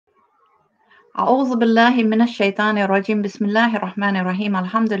أعوذ بالله من الشيطان الرجيم بسم الله الرحمن الرحيم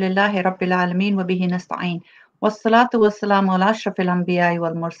الحمد لله رب العالمين وبه نستعين والصلاة والسلام على أشرف الأنبياء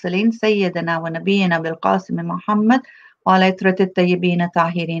والمرسلين سيدنا ونبينا بالقاسم محمد وعلى عترة الطيبين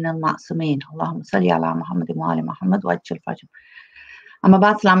الطاهرين المعصومين اللهم صل على محمد وآل محمد وعجل فرجهم. أما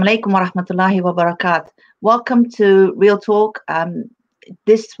بعد السلام عليكم ورحمة الله وبركاته. Welcome to Real Talk.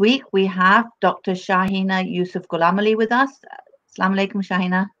 This week we have Dr. Shaina Yusuf Ghulamali with us. Assalamu alaikum,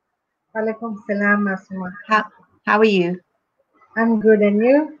 Shaina. Alaikum salam, Masuma. How are you? I'm good, and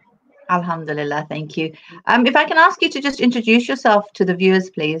you? Alhamdulillah, thank you. If I can ask you to just introduce yourself to the viewers,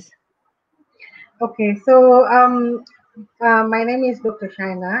 please. Okay, so my name is Dr.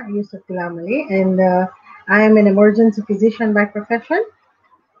 Shaina Yusuf Ghulamali, and I am an emergency physician by profession.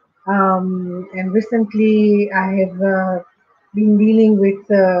 And recently I have been dealing with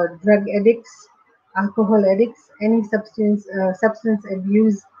drug addicts, alcohol addicts, any substance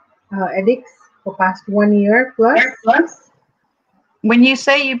abuse addicts for past 1 year plus. When you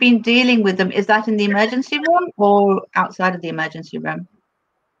say you've been dealing with them, is that in the emergency room or outside of the emergency room?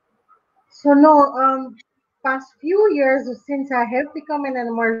 So no, past few years since I have become an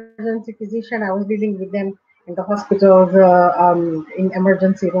emergency physician, I was dealing with them in the hospitals, in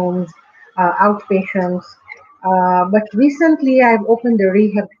emergency rooms, outpatients. But recently I've opened a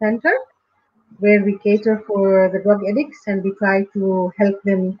rehab center where we cater for the drug addicts and we try to help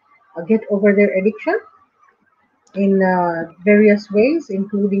them get over their addiction in various ways,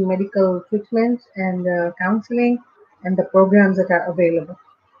 including medical treatment and counseling and the programs that are available.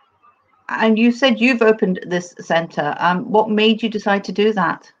 And you said you've opened this center. What made you decide to do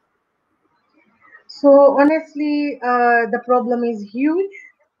that? So honestly, the problem is huge.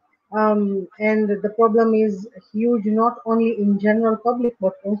 And the problem is huge not only in general public,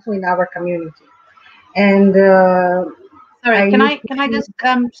 but also in our community. And sorry, can I just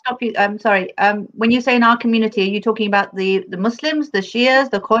stop you? Sorry. When you say in our community, are you talking about the Muslims, the Shias,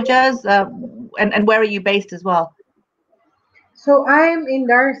 the Khojas, and where are you based as well? So I am in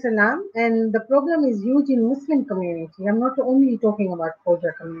Dar es Salaam, and the problem is huge in Muslim community. I'm not only talking about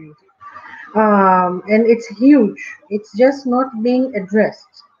Khoja community, and it's huge. It's just not being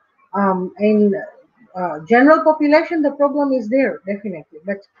addressed. In general population, the problem is there definitely,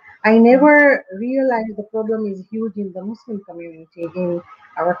 but I never realized the problem is huge in the Muslim community, in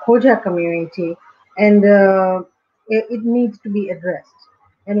our Khoja community, and it needs to be addressed.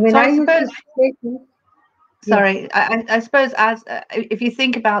 And when So I used to say, sorry, I suppose as if you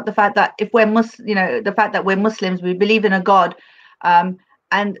think about the fact that if we're the fact that we're Muslims, we believe in a God,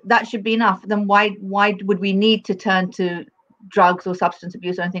 and that should be enough. Then why would we need to turn to drugs or substance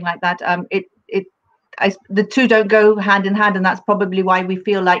abuse or anything like that? The two don't go hand in hand, and that's probably why we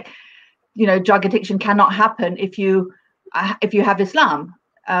feel like drug addiction cannot happen if you have Islam.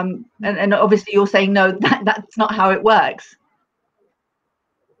 And obviously you're saying no, that's not how it works.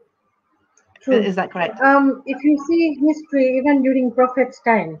 True. Is that correct? If you see history, even during Prophet's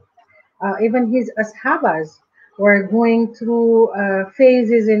time, even his ashabas were going through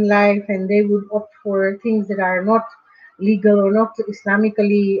phases in life, and they would opt for things that are not legal or not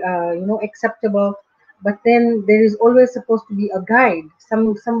Islamically, acceptable. But then there is always supposed to be a guide,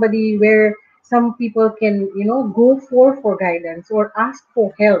 somebody where some people can, go for guidance or ask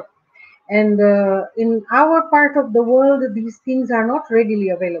for help. And in our part of the world, these things are not readily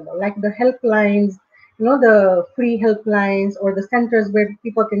available, like the helplines, the free helplines or the centers where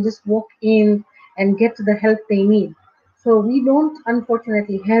people can just walk in and get the help they need. So we don't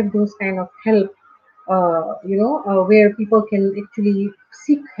unfortunately have those kind of help, where people can actually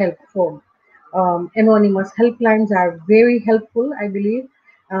seek help from. Anonymous helplines are very helpful, I believe,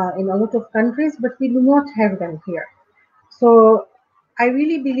 in a lot of countries, but we do not have them here. So I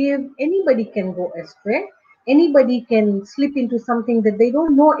really believe anybody can go astray. Anybody can slip into something that they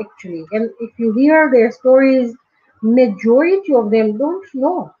don't know actually. And if you hear their stories, majority of them don't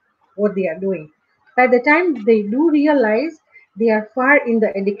know what they are doing. By the time they do realize, they are far in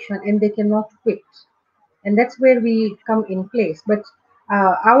the addiction and they cannot quit. And that's where we come in place. But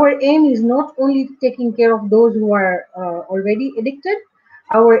our aim is not only taking care of those who are already addicted.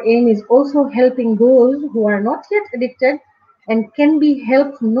 Our aim is also helping those who are not yet addicted and can be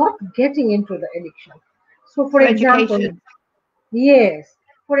helped not getting into the addiction. So for example, education. Yes,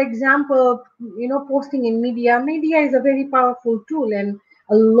 for example, posting in media is a very powerful tool, and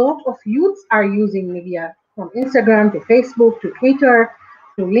a lot of youths are using media, from Instagram to Facebook to Twitter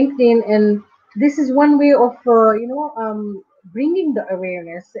to LinkedIn, and this is one way of bringing the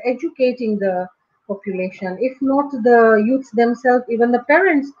awareness, educating the population. If not the youths themselves, even the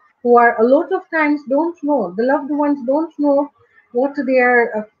parents, who are a lot of times don't know, the loved ones don't know what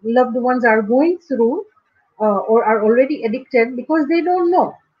their loved ones are going through, or are already addicted, because they don't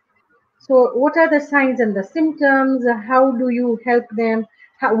know. So, what are the signs and the symptoms? How do you help them?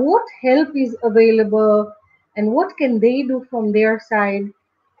 What help is available, and what can they do from their side?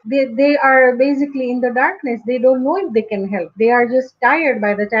 They are basically in the darkness. They don't know if they can help. They are just tired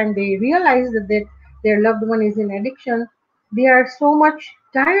by the time they realize that their loved one is in addiction. They are so much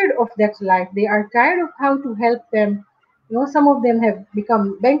tired of that life. They are tired of how to help them. Some of them have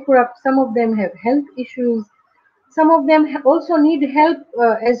become bankrupt. Some of them have health issues. Some of them also need help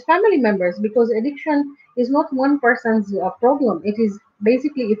as family members, because addiction is not one person's problem. It is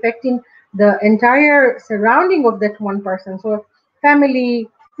basically affecting the entire surrounding of that one person. So family,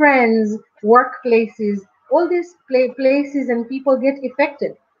 friends, workplaces, all these places and people get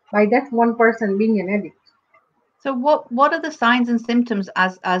affected by that one person being an addict. So what are the signs and symptoms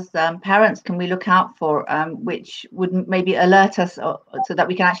as parents can we look out for, which would maybe alert us, so that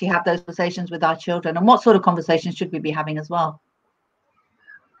we can actually have those conversations with our children? And what sort of conversations should we be having as well?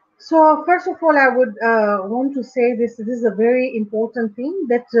 So first of all, I would want to say this is a very important thing,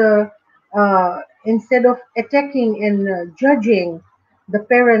 that instead of attacking and judging, the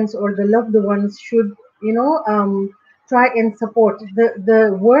parents or the loved ones should, try and support.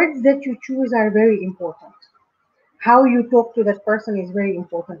 The words that you choose are very important. How you talk to that person is very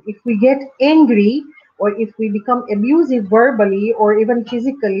important. If we get angry, or if we become abusive verbally or even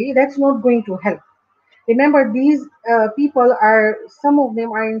physically, that's not going to help. Remember, these people are, some of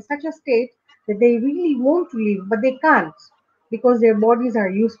them are in such a state that they really want to leave, but they can't, because their bodies are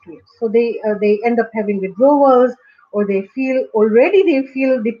used to it. So they end up having withdrawals, or they feel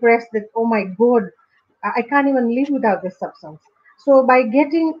depressed that, oh my God, I can't even live without this substance. So by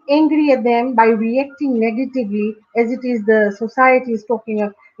getting angry at them, by reacting negatively, as it is the society is talking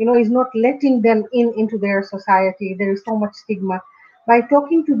of, is not letting them into their society. There is so much stigma. By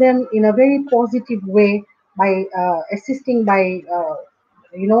talking to them in a very positive way, by assisting, by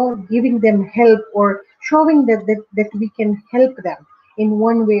giving them help, or showing that we can help them in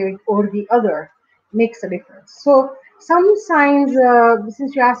one way or the other, makes a difference. So some signs,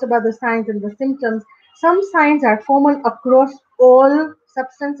 since you asked about the signs and the symptoms, some signs are common across all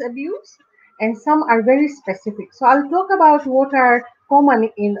substance abuse, and some are very specific. So I'll talk about what are common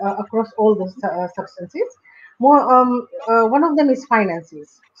in across all the substances. One of them is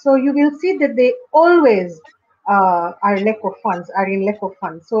finances. So you will see that they always are in lack of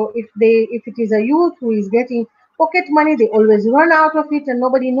funds. So if it is a youth who is getting pocket money, they always run out of it, and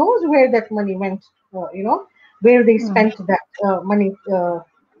nobody knows where that money went. Where they Hmm. spent that money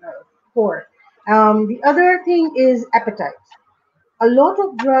for. The other thing is appetite. A lot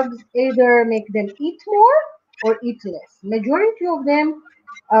of drugs either make them eat more or eat less. Majority of them,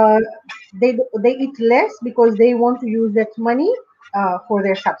 uh, they eat less because they want to use that money for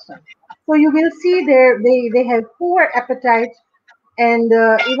their substance. So you will see they have poor appetite, and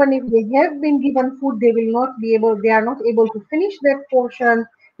even if they have been given food, they are not able to finish that portion.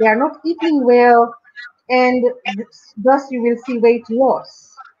 They are not eating well, and thus you will see weight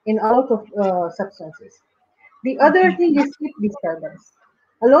loss in a lot of substances. The other thing is sleep disturbance.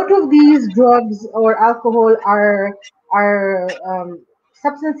 A lot of these drugs or alcohol are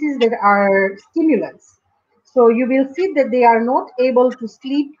substances that are stimulants. So you will see that they are not able to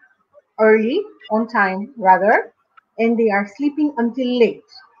sleep early, on time rather, and they are sleeping until late.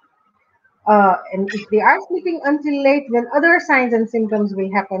 And if they are sleeping until late, then other signs and symptoms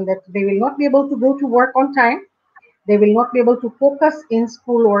will happen, that they will not be able to go to work on time, they will not be able to focus in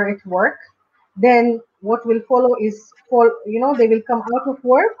school or at work. Then what will follow is they will come out of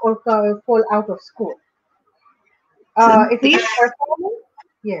work or fall out of school. So If it these is performance,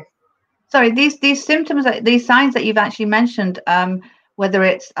 yes, Sorry, these symptoms, these signs that you've actually mentioned, whether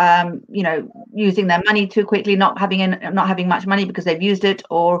it's using their money too quickly, not having much money because they've used it,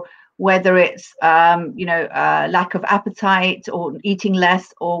 or whether it's lack of appetite or eating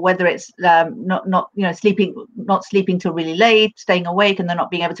less, or whether it's not sleeping till really late, staying awake, and they're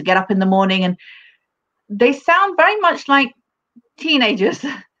not being able to get up in the morning, and they sound very much like teenagers.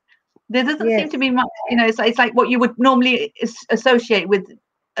 There doesn't seem yes. to be much, it's like what you would normally associate with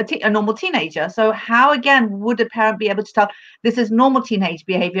a normal teenager. So how again would a parent be able to tell this is normal teenage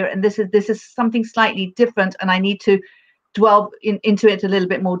behavior, and this is something slightly different, and I need to dwell into it a little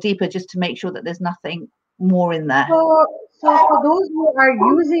bit more deeper, just to make sure that there's nothing more in there? So for those who are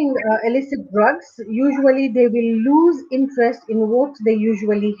using illicit drugs, usually they will lose interest in what they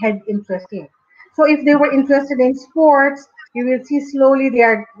usually had interest in. So if they were interested in sports, you will see slowly they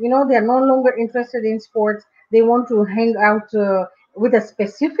are no longer interested in sports. They want to hang out with a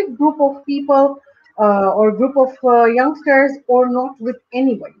specific group of people. or group of youngsters, or not with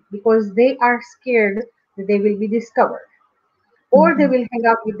anybody, because they are scared that they will be discovered, or they Mhm. will hang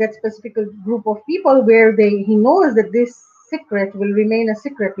out with that specific group of people where he knows that this secret will remain a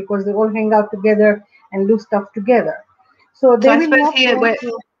secret, because they all hang out together and do stuff together. So So they I will suppose not here want we're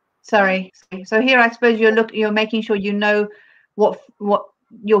to. sorry. So here I suppose you're making sure you know what who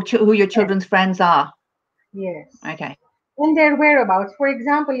your Yes, children's friends are. yes. Okay. And their whereabouts. For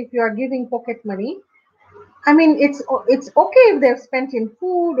example, if you are giving pocket money, I mean, it's okay if they've spent in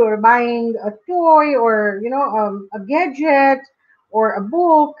food or buying a toy, or a gadget or a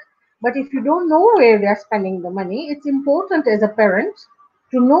book. But if you don't know where they're spending the money, it's important as a parent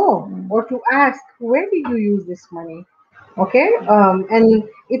to know, Mm. or to ask, where did you use this money? Okay, and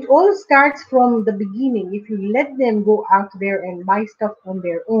it all starts from the beginning. If you let them go out there and buy stuff on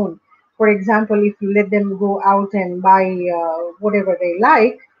their own, for example, if you let them go out and buy whatever they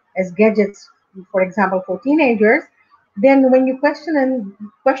like as gadgets, for example, for teenagers, then when you question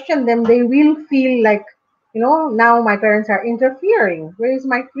them, they will feel like, now my parents are interfering. Where is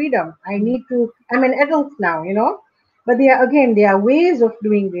my freedom? I'm an adult now, but there are ways of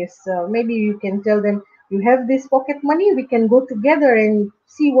doing this. Maybe you can tell them, you have this pocket money, we can go together and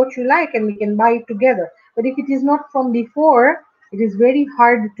see what you like, and we can buy it together. But if it is not from before, it is very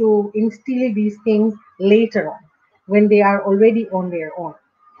hard to instill these things later on, when they are already on their own.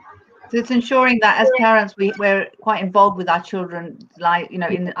 So it's ensuring that as parents we're quite involved with our children's life,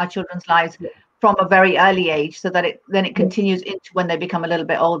 in our children's lives from a very early age, so that it continues into when they become a little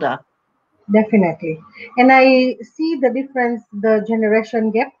bit older. Definitely. And I see the difference, the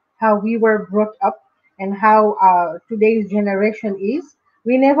generation gap, how we were brought up and how today's generation is.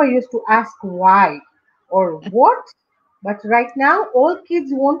 We never used to ask why or what, but right now all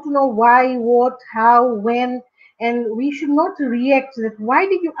kids want to know why, what, how, when, and we should not react that, why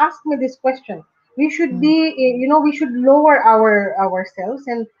did you ask me this question? We should Mm. be, we should lower ourselves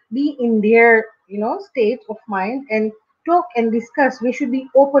and be in their, state of mind, and talk and discuss. We should be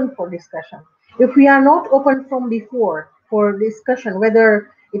open for discussion. If we are not open from before for discussion,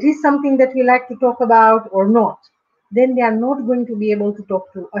 whether it is something that we like to talk about or not, then they are not going to be able to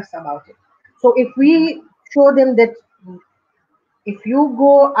talk to us about it. So if we show them that, if you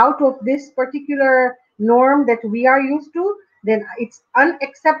go out of this particular norm that we are used to, then it's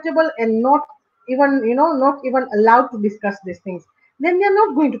unacceptable, and not even allowed to discuss these things, then they're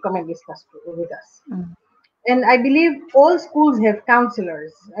not going to come and discuss with us. Mm. And I believe all schools have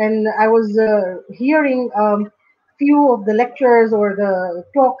counselors. And I was hearing few of the lectures or the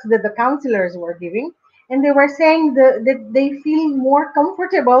talks that the counselors were giving, and they were saying that they feel more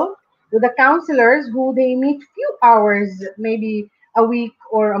comfortable with the counselors who they meet few hours, maybe a week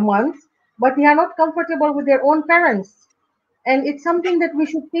or a month, but they are not comfortable with their own parents. And it's something that we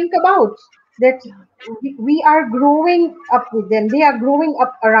should think about, that we are growing up with them, they are growing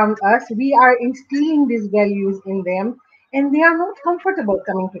up around us, we are instilling these values in them, and they are not comfortable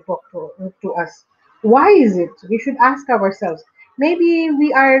coming to talk to us. Why is it? We should ask ourselves. Maybe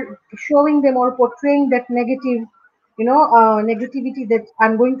we are showing them or portraying that negativity, that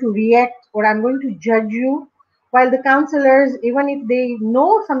I'm going to react or I'm going to judge you, while the counselors, even if they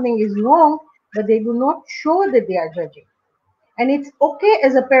know something is wrong, but they do not show that they are judging. And it's okay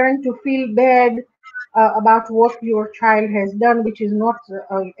as a parent to feel bad about what your child has done, which is not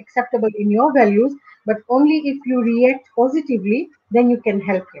acceptable in your values, but only if you react positively, then you can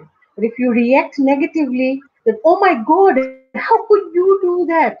help him. But if you react negatively, that, oh my God, how could you do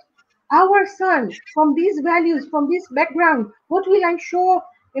that? Our son, from these values, from this background, what will I show?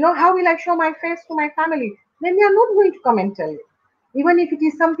 How will I show my face to my family? Then they are not going to come and tell you, even if it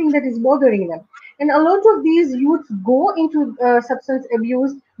is something that is bothering them. And a lot of these youths go into substance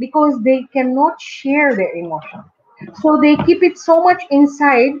abuse because they cannot share their emotion. So they keep it so much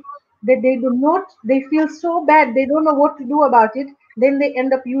inside that they feel so bad, they don't know what to do about it. Then they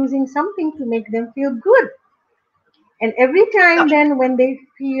end up using something to make them feel good. And every So, time then when they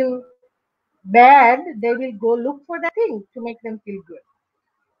feel bad, they will go look for that thing to make them feel good.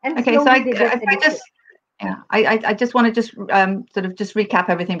 And okay, so slowly they get if I addicted. just yeah, I just want to just sort of just recap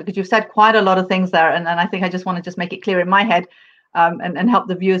everything, because you've said quite a lot of things there, and I think I just want to just make it clear in my head, and help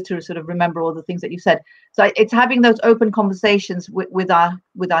the viewers to sort of remember all the things that you said. So it's having those open conversations with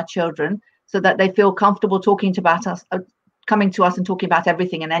our children, so that they feel comfortable talking about us, coming to us and talking about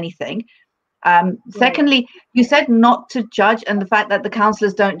everything and anything. Right. Secondly, you said not to judge, and the fact that the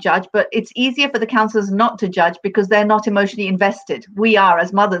counselors don't judge, but it's easier for the counselors not to judge because they're not emotionally invested. We are,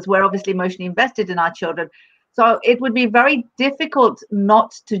 as mothers, we're obviously emotionally invested in our children. So it would be very difficult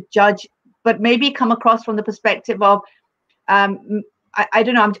not to judge, but maybe come across from the perspective of, I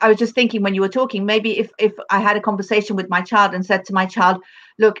don't know. I was just thinking when you were talking, maybe if I had a conversation with my child and said to my child,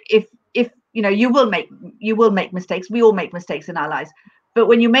 look, if you know, you will make mistakes. We all make mistakes in our lives. But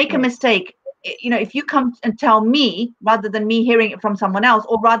when you make a Yes, mistake, you know, if you come and tell me rather than me hearing it from someone else,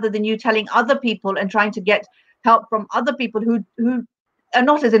 or rather than you telling other people and trying to get help from other people who are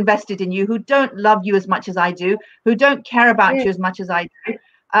not as invested in you, who don't love you as much as I do, who don't care about yes, you as much as I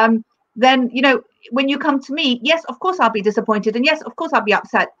do, then, you know, when you come to me, yes, of course I'll be disappointed, and yes, of course I'll be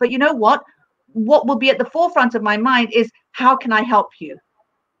upset. But you know what will be at the forefront of my mind is, how can I help you?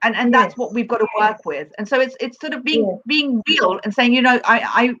 And that's what yes, we've got to work with. And so it's sort of being yes, real and saying, you know,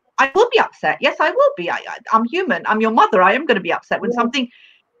 I will be upset. Yes, I will be. I'm human. I'm your mother. I am going to be upset when yes, something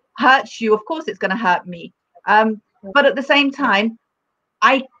hurts you. Of course it's going to hurt me. um but at the same time,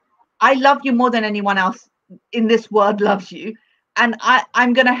 i I love you more than anyone else in this world loves you. And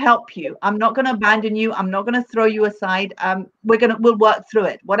I'm going to help you. I'm not going to abandon you. I'm not going to throw you aside. We'll work through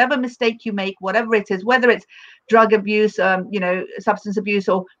it. Whatever mistake you make, whatever it is, whether it's drug abuse, you know, substance abuse,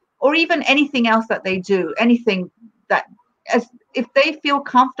 or even anything else that they do, anything that, as if they feel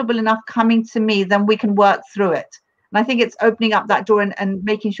comfortable enough coming to me, then we can work through it. And I think it's opening up that door and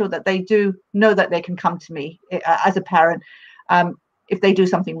making sure that they do know that they can come to me as a parent, um, if they do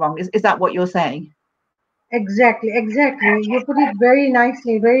something wrong. Is that what you're saying? exactly, exactly. You put it very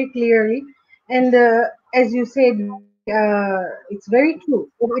nicely, very clearly. And as you said, it's very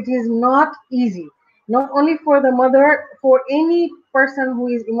true. It is not easy, not only for the mother, for any person who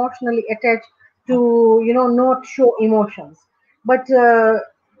is emotionally attached to, not show emotions. But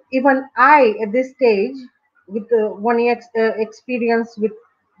even I, at this stage, with the 1 year experience with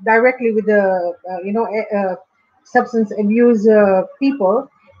directly with the, substance abuse people,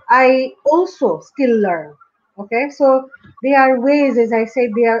 I also still learn. Okay, so there are ways, as I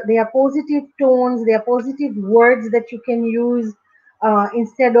said, there are positive tones, there are positive words that you can use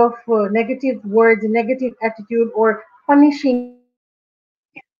instead of negative words, negative attitude, or punishing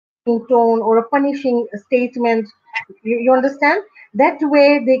tone, or a punishing statement. You understand? That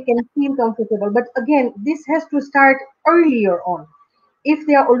way they can feel comfortable. But again, this has to start earlier on. If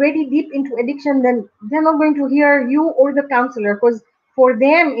they are already deep into addiction, then they're not going to hear you or the counselor, because for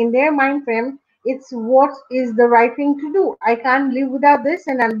them, in their mind frame, it's what is the right thing to do. I can't live without this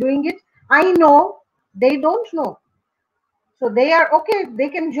and I'm doing it. I know they don't know. So they are okay, they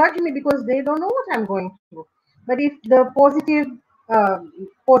can judge me because they don't know what I'm going through. But if the uh,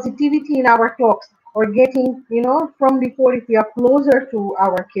 positivity in our talks, or getting, from before, if we are closer to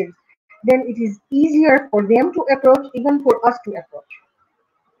our kids, then it is easier for them to approach, even for us to approach.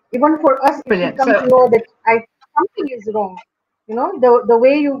 Even for us, if we Brilliant. come to So know that something is wrong, the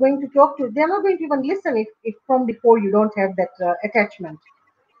way you're going to talk to, they're not going to even listen if from before you don't have that attachment.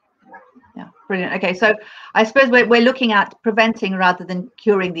 yeah, brilliant. Okay, so I suppose we're looking at preventing rather than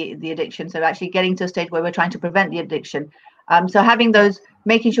curing the addiction. So actually getting to a stage where we're trying to prevent the addiction. So having those,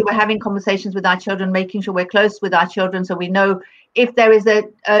 making sure we're having conversations with our children, making sure we're close with our children, so we know if there is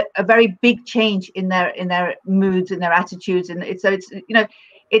a very big change in their moods, in their attitudes, and it's you know,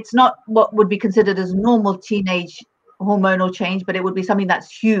 it's not what would be considered as normal teenage hormonal change, but it would be something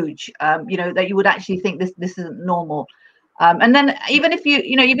that's huge. You know, that you would actually think this isn't normal. And then even if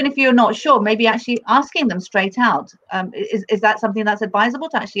even if you're not sure, maybe actually asking them straight out. Is that something that's advisable,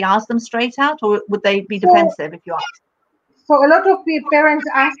 to actually ask them straight out, or would they be So, defensive if you ask? so a lot of parents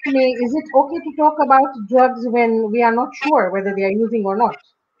ask me, is it okay to talk about drugs when we are not sure whether they are using or not?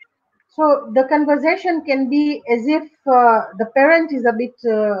 So the conversation can be as if the parent is a bit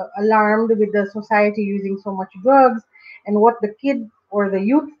alarmed with the society using so much drugs, and what the kid or the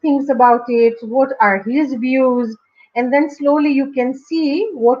youth thinks about it, what are his views, and then slowly you can see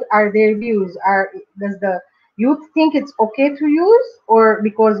what are their views. Does the youth think it's okay to use, or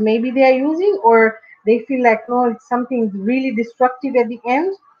because maybe they are using, or they feel like no, it's something really destructive at the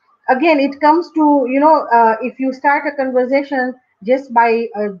end. Again, it comes to, if you start a conversation just by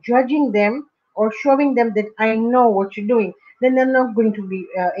judging them or showing them that I know what you're doing, then they're not going to be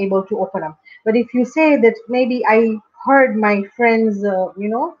able to open up. But if you say that maybe I heard my friend's,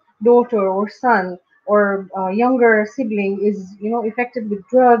 daughter or son or younger sibling is, affected with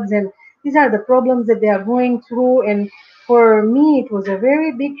drugs, and these are the problems that they are going through, and for me it was a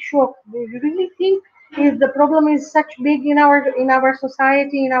very big shock. Do you really think is the problem is such big in our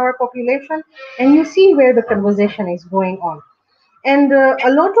society, in our population? And you see where the conversation is going on. And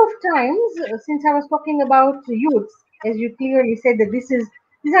a lot of times, since I was talking about youths, as you clearly said, that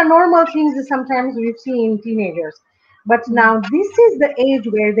these are normal things that sometimes we see in teenagers. But now this is the age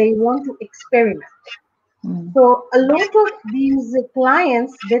where they want to experiment. Mm. So a lot of these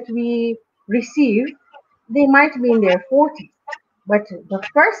clients that we receive, they might be in their 40s. But the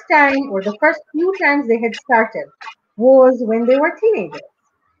first time or the first few times they had started was when they were teenagers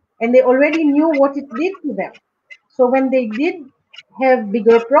and they already knew what it did to them. So when they did have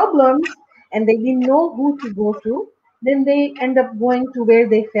bigger problems and they didn't know who to go to, then they end up going to where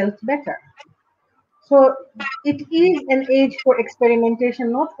they felt better. So it is an age for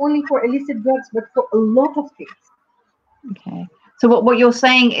experimentation, not only for illicit drugs, but for a lot of things. Okay. So what you're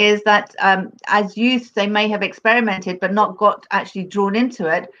saying is that as youth, they may have experimented, but not got actually drawn into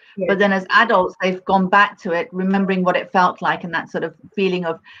it. Yes, But then as adults, they've gone back to it, remembering what it felt like and that sort of feeling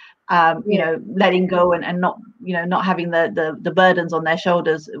of, yes, letting go and not, not having the burdens on their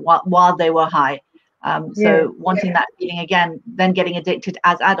shoulders while they were high. yes, So wanting that feeling again, then getting addicted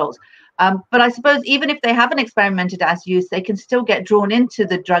as adults. But I suppose even if they haven't experimented as youth, they can still get drawn into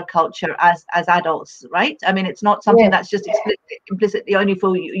the drug culture as adults, right? I mean, it's not something yes, that's just implicitly only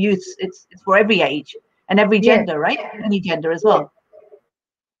for youth. It's for every age and every yes, gender, right? Any gender as yes. well.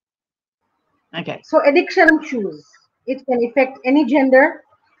 Okay. So addiction choose. It can affect any gender,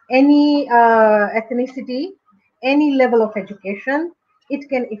 any ethnicity, any level of education. It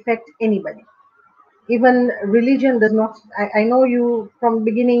can affect anybody. Even religion does not. I know you from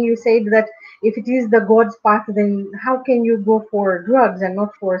beginning you said that if it is the God's path, then how can you go for drugs and not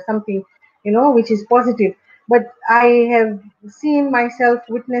for something, which is positive? But I have seen myself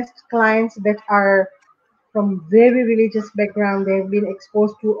witnessed clients that are from very religious background. They've been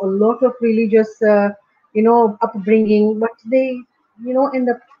exposed to a lot of religious, upbringing, but they, end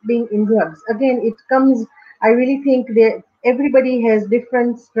up being in drugs. Again, it comes. I really think that everybody has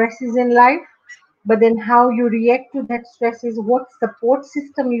different stresses in life, but then how you react to that stress is what support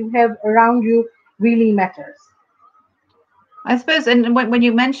system you have around you really matters. I suppose, and when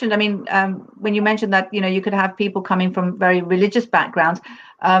you mentioned, I mean, when you mentioned that, you could have people coming from very religious backgrounds,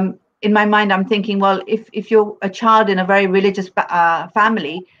 in my mind, I'm thinking, well, if you're a child in a very religious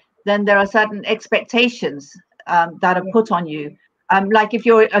family, then there are certain expectations that are Yeah, put on you. Like if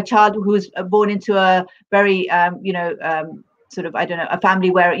you're a child who's born into a very, sort of, I don't know, a family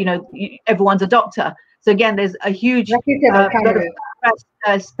where, everyone's a doctor. So again, there's a huge reputable lot of family.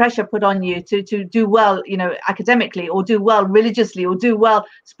 pressure put on you to do well, academically, or do well religiously, or do well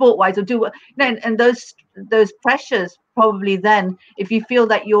sport wise, or do well, and those pressures probably then, if you feel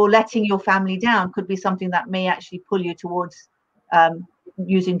that you're letting your family down, could be something that may actually pull you towards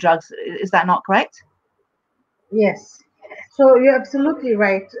using drugs. Is that not correct? Yes. So you're absolutely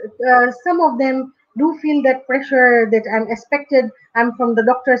right. Some of them do feel that pressure that I'm expected, I'm from the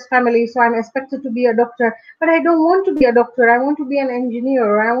doctor's family, so I'm expected to be a doctor, but I don't want to be a doctor. I want to be an engineer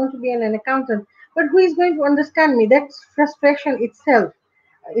or I want to be an accountant. But who is going to understand me? That's frustration itself.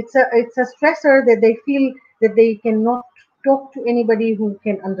 It's a stressor that they feel that they cannot talk to anybody who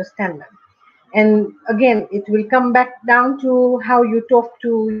can understand them. And again, it will come back down to how you talk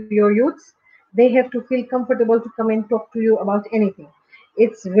to your youths. They have to feel comfortable to come and talk to you about anything.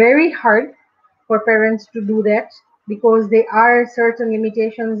 It's very hard for parents to do that because there are certain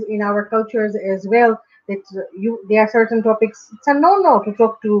limitations in our cultures as well, that there are certain topics it's a no to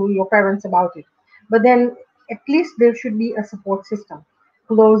talk to your parents about it. But then at least there should be a support system,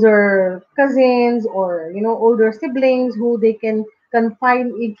 closer cousins or older siblings who they can confide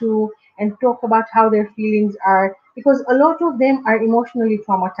into and talk about how their feelings are, because a lot of them are emotionally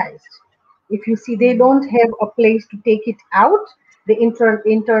traumatized. If you see, they don't have a place to take it out. They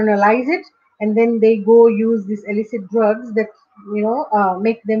internalize it, and then they go use these illicit drugs that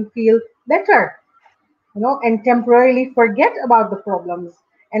make them feel better, and temporarily forget about the problems.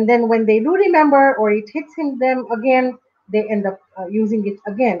 And then when they do remember or it hits in them again, they end up using it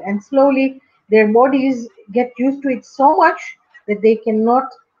again. And slowly their bodies get used to it so much that they cannot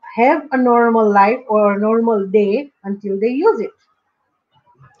have a normal life or a normal day until they use it.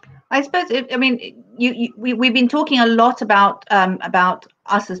 I suppose, I mean, we've been talking a lot about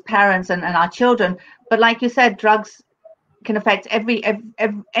us as parents and our children, but like you said, drugs can affect every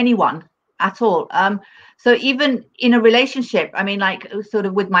anyone at all. So even in a relationship, I mean, like sort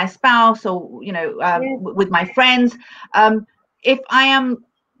of with my spouse, or Yes, with my friends, if I am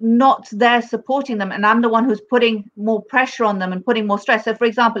not there supporting them, and I'm the one who's putting more pressure on them and putting more stress. So for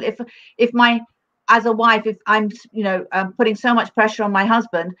example, if my, as a wife, if I'm putting so much pressure on my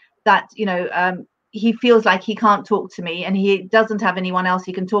husband that he feels like he can't talk to me and he doesn't have anyone else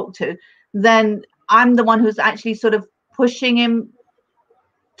he can talk to, then I'm the one who's actually sort of pushing him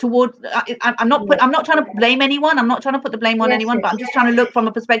towards, yes, I'm not trying to blame anyone, I'm not trying to put the blame on yes, anyone, yes, but I'm just trying to look from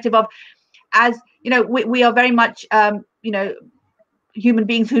a perspective of, as we are very much human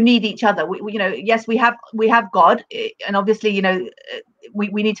beings who need each other. Yes, we have God, and obviously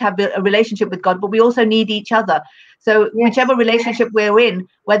we need to have a relationship with God, but we also need each other. So Yes. whichever relationship we're in,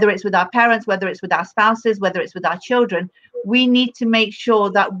 whether it's with our parents, whether it's with our spouses, whether it's with our children, we need to make sure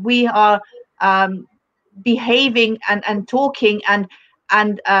that we are behaving and talking and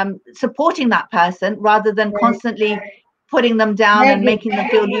supporting that person, rather than Right. constantly putting them down and Nagging. making them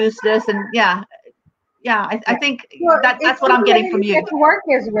feel useless. And I think So it's that's what I'm getting from similarly you. at work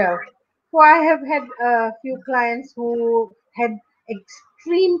as well. So I have had a few clients who had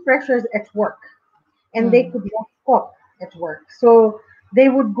extreme pressures at work, and they Mm. could not cope at work. So they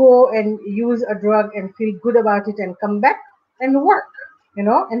would go and use a drug and feel good about it and come back and work,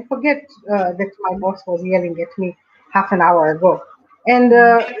 and forget that my boss was yelling at me half an hour ago. And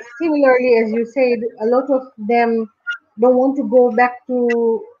similarly, as you said, a lot of them don't want to go back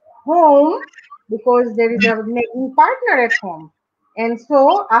to home because there is a nagging partner at home. And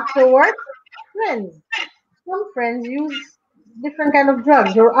so afterwards, friends. Some friends use different kind of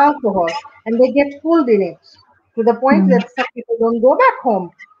drugs or alcohol, and they get pulled in it to the point Mm. that some people don't go back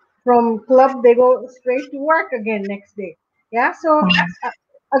home from club. They go straight to work again next day. Yeah. So uh,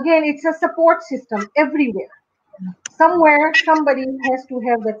 again, it's a support system everywhere. Somewhere somebody has to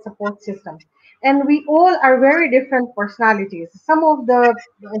have that support system, and we all are very different personalities. Some of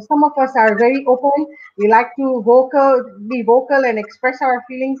us are very open. We like to be vocal and express our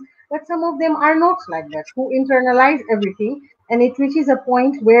feelings, but some of them are not like that, who internalize everything, and it reaches a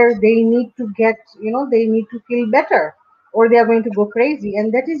point where they need to they need to feel better, or they are going to go crazy.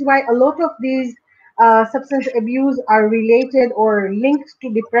 And that is why a lot of these substance abuse are related or linked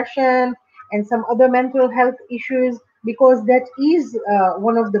to depression and some other mental health issues, because that is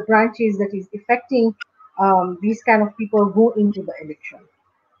one of the branches that is affecting these kind of people who into the addiction.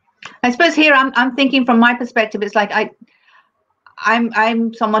 I suppose here I'm thinking from my perspective. It's like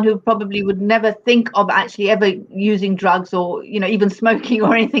I'm someone who probably would never think of actually ever using drugs, or even smoking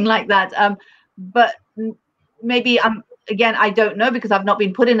or anything like that. But maybe again, I don't know, because I've not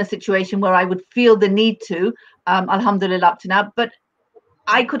been put in a situation where I would feel the need to. Alhamdulillah, up to now. But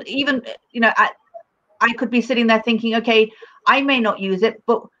I could even, I could be sitting there thinking, okay, I may not use it,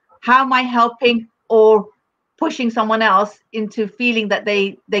 but how am I helping or pushing someone else into feeling that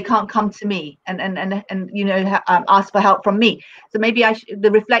they can't come to me and ask for help from me? So maybe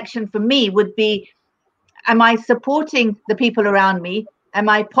the reflection for me would be, am I supporting the people around me? Am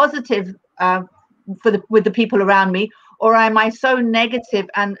I positive with the people around me, or am I so negative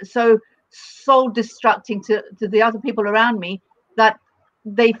and so soul destructing to the other people around me that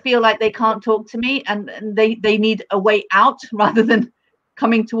they feel like they can't talk to me, and they need a way out rather than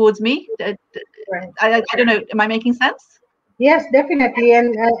coming towards me? Right. I don't know. Am I making sense? Yes, definitely,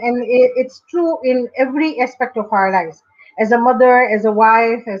 and it's true in every aspect of our lives. As a mother, as a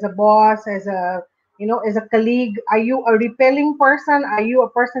wife, as a boss, as a colleague, are you a repelling person? Are you a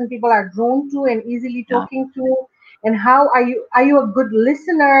person people are drawn to and easily Yeah. talking to? And how are you? Are you a good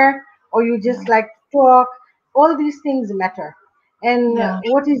listener, or you just like to talk? All these things matter. And Yeah.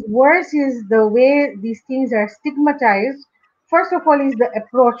 what is worse is the way these things are stigmatized. First of all, is the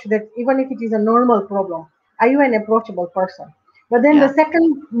approach that even if it is a normal problem, are you an approachable person? But then the Yeah.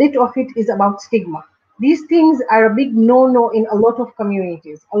 second bit of it is about stigma. These things are a big no-no in a lot of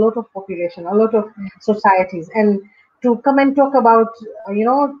communities, a lot of population, a lot of societies. And to come and talk about,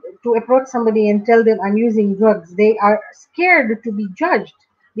 to approach somebody and tell them I'm using drugs, they are scared to be judged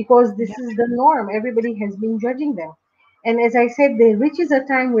because Yeah. this is the norm. Everybody has been judging them. And as I said, there reaches a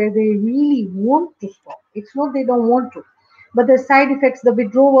time where they really want to stop. It's not they don't want to, but the side effects, the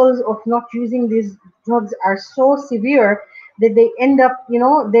withdrawals of not using these drugs are so severe that they end up,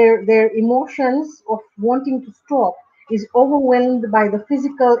 their emotions of wanting to stop is overwhelmed by the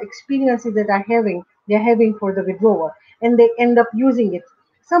physical experiences that they're having for the withdrawal, and they end up using it.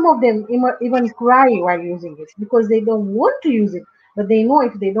 Some of them even cry while using it because they don't want to use it, but they know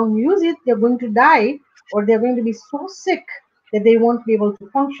if they don't use it, they're going to die, or they're going to be so sick that they won't be able to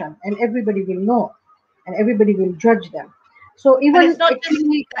function, and everybody will know, and everybody will judge them. So And it's even not just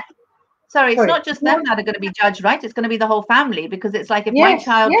actually, sorry, it's sorry, not just them that are going to be judged, right? It's going to be the whole family, because it's like if my yes,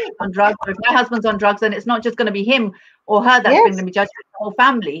 child yes, is on drugs, or if my husband's on drugs, then it's not just going to be him or her that's going to yes, be judged, it's the whole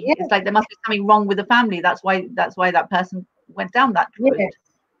family. yes, It's like there must be something wrong with the family. That's why that person went down that route. yes,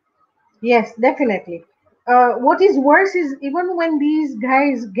 yes, definitely. What is worse is even when these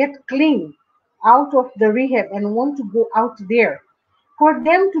guys get clean out of the rehab and want to go out there, for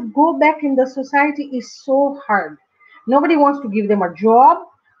them to go back in the society is so hard. Nobody wants to give them a job.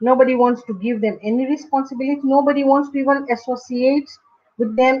 Nobody wants to give them any responsibility. Nobody wants to even associate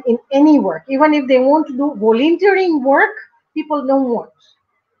with them in any work. Even if they want to do volunteering work, people don't want.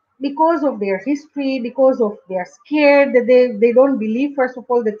 because of their history, because of they're scared that they don't believe, first of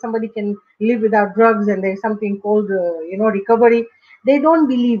all, that somebody can live without drugs and there's something called recovery. They don't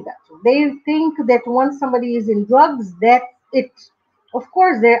believe that. They think that once somebody is in drugs, that's it. Of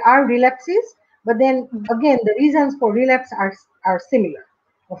course there are relapses, but then again the reasons for relapse are similar,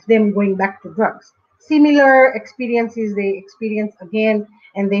 of them going back to drugs. Similar experiences they experience again,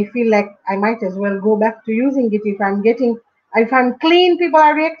 and they feel like I might as well go back to using it. If I'm clean, people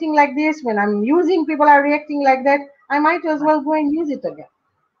are reacting like this. When I'm using, people are reacting like that. I might as well go and use it again.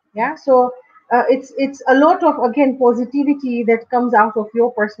 Yeah. So it's a lot of, again, positivity that comes out of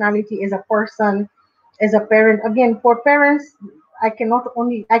your personality as a person, as a parent. Again, for parents, I can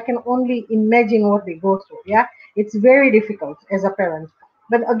only imagine what they go through. Yeah, it's very difficult as a parent.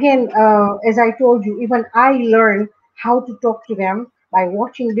 But again, as I told you, even I learn how to talk to them by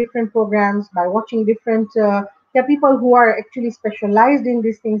watching different programs, by watching different there are people who are actually specialized in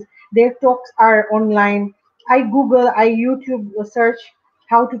these things. Their talks are online. I Google, I YouTube search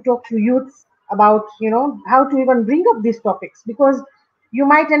how to talk to youths about, how to even bring up these topics, because you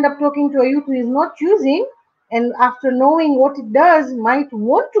might end up talking to a youth who is not using, and after knowing what it does might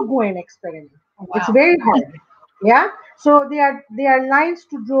want to go and experiment. Oh, It's wow. very hard. Yeah. So there are lines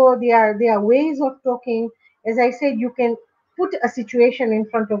to draw. There are ways of talking. As I said, you can put a situation in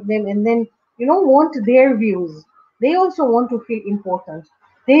front of them and then want their views. They also want to feel important.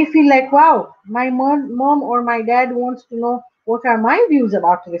 They feel like, wow, my mom or my dad wants to know what are my views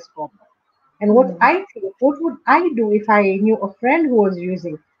about this problem, and what Mm, I think. What would I do if I knew a friend who was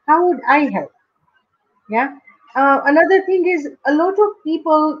using? How would I help? Yeah. Another thing is, a lot of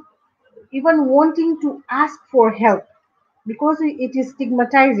people even wanting to ask for help, because it is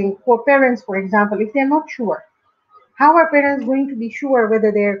stigmatizing for parents, for example, if they're not sure. How are parents going to be sure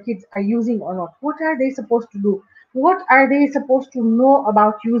whether their kids are using or not? What are they supposed to do? What are they supposed to know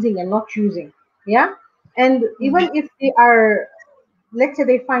about using and not using? Yeah. And mm, even if they are, let's say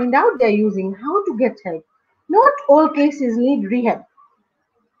they find out they're using, how to get help? Not all cases need rehab.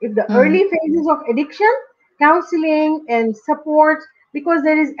 If the mm. early phases of addiction, counseling and support, because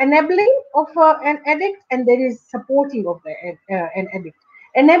there is enabling of an addict and there is supporting of an addict.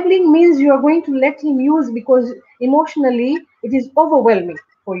 Enabling means you are going to let him use because emotionally it is overwhelming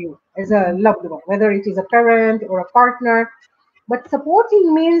for you as a loved one, whether it is a parent or a partner. But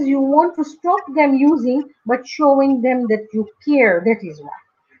supporting means you want to stop them using, but showing them that you care. That is why.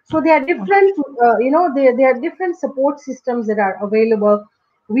 So there are different, there are different support systems that are available.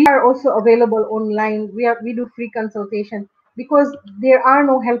 We are also available online. We do free consultation because there are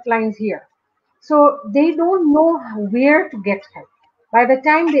no helplines here. So they don't know where to get help. By the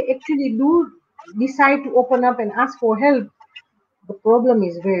time they actually do decide to open up and ask for help, the problem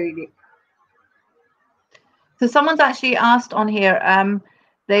is very deep. So someone's actually asked on here,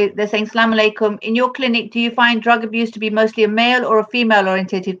 they're saying, Salaam alaikum, in your clinic, do you find drug abuse to be mostly a male or a female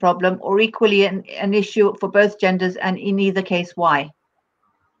orientated problem, or equally an issue for both genders, and in either case, why?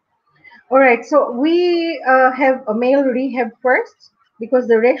 All right, so we have a male rehab first, because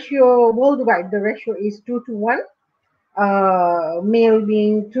the ratio worldwide, the ratio is 2 to 1, male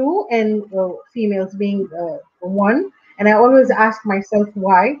being 2 and females being 1. And I always ask myself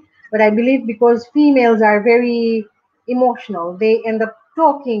why, but I believe because females are very emotional. They end up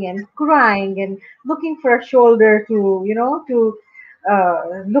talking and crying and looking for a shoulder to,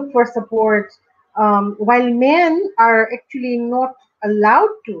 look for support, while men are actually not allowed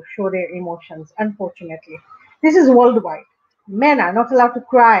to show their emotions, unfortunately. This is worldwide. Men are not allowed to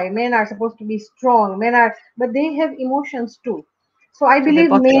cry. Men are supposed to be strong. But they have emotions too. So I So they believe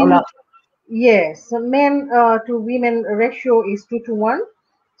bottle it all men, up. yes, so men to women ratio is 2 to 1.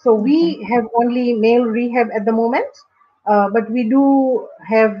 So Okay. we have only male rehab at the moment, but we do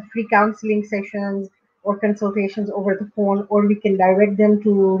have free counseling sessions or consultations over the phone, or we can direct them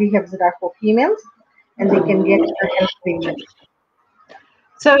to rehabs that are for females, and they can get the help they need.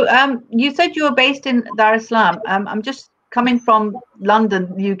 So you said you were based in Dar es Salaam. I'm just coming from London,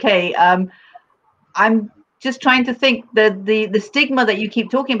 UK. I'm just trying to think that the stigma that you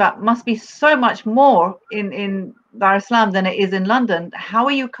keep talking about must be so much more in Dar es Salaam than it is in London. How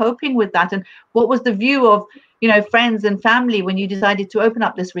are you coping with that? And what was the view of, friends and family when you decided to open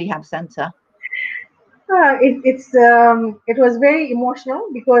up this rehab center? It was very emotional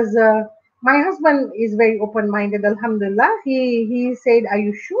because my husband is very open minded. Alhamdulillah, he said, "Are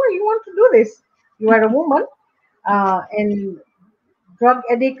you sure you want to do this? You are a woman, and drug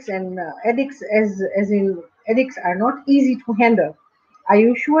addicts and addicts, as in addicts, are not easy to handle. Are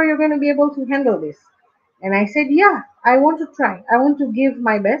you sure you're going to be able to handle this?" And I said, "Yeah, I want to try. I want to give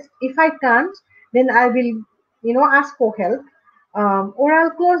my best. If I can't, then I will, ask for help." or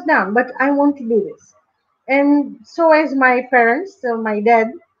I'll close down, but I want to do this. And so as my parents, my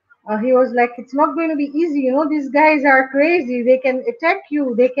dad, he was like, it's not going to be easy. These guys are crazy. They can attack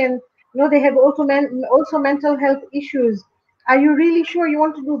you. They can, they have also mental health issues. Are you really sure you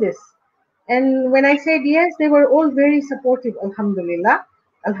want to do this? And when I said yes, they were all very supportive. Alhamdulillah,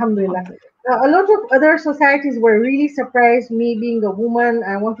 Alhamdulillah. A lot of other societies were really surprised. Me being a woman,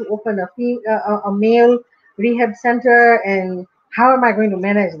 I want to open a male rehab center, and how am I going to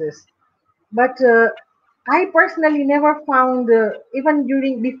manage this? But I personally never found,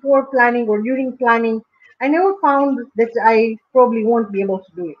 even before planning or during planning, I never found that I probably won't be able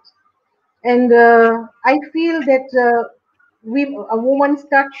to do it. And I feel that a woman's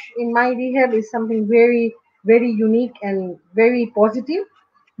touch in my rehab is something very, very unique and very positive,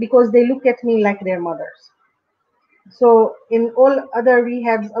 because they look at me like their mothers. So in all other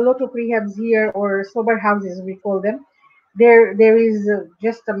rehabs, a lot of rehabs here, or sober houses we call them, there is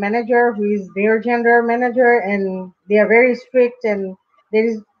just a manager who is their gender manager, and they are very strict, and there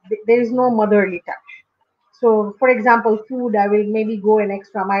is there is no motherly touch. So, for example, food, I will maybe go an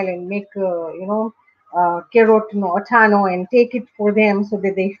extra mile and make, carrot, atano, and take it for them so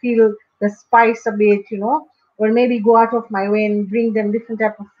that they feel the spice a bit, or maybe go out of my way and bring them different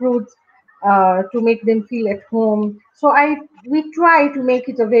type of fruits to make them feel at home. So we try to make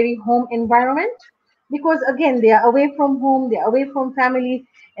it a very home environment, because again, they are away from home, they are away from family,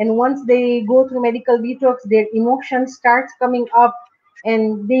 and once they go through medical detox, their emotions starts coming up,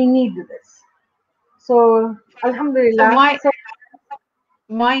 and they need this. So So Alhamdulillah. why So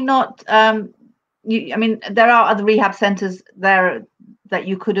why not? I mean, there are other rehab centers there that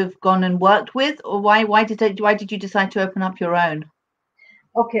you could have gone and worked with, or why did you decide to open up your own?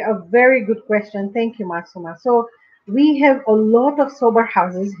 okay, a very good question. Thank you, Masuma. So we have a lot of sober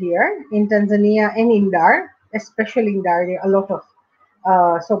houses here in Tanzania and in Dar, especially in Dar. There are a lot of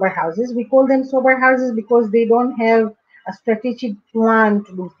sober houses. We call them sober houses because they don't have a strategic plan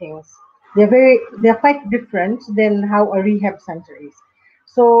to do things. They're quite different than how a rehab center is.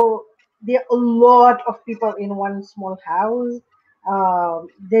 So there are a lot of people in one small house.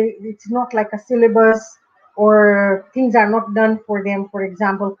 It's not like a syllabus, or things are not done for them. For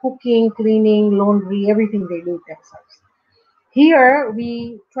example, cooking, cleaning, laundry, everything they do themselves. Here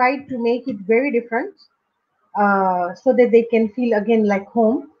we try to make it very different, so that they can feel again like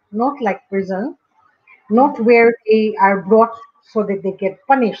home, not like prison, not where they are brought so that they get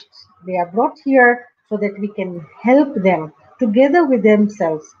punished. They are brought here so that we can help them together with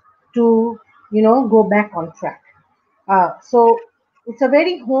themselves to, go back on track. So it's a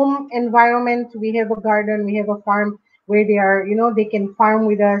very home environment. We have a garden, we have a farm where they can farm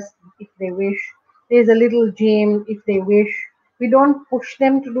with us if they wish. There's a little gym if they wish. We don't push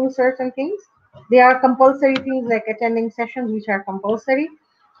them to do certain things. There are compulsory things like attending sessions, which are compulsory,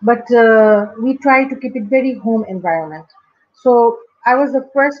 but we try to keep it very home environment. So I was the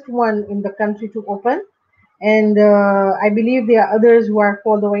first one in the country to open, and I believe there are others who are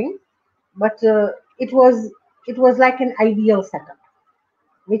following, but it was like an ideal setup,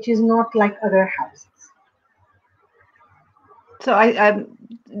 which is not like other houses. So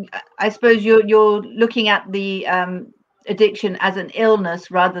I suppose you're looking at the addiction as an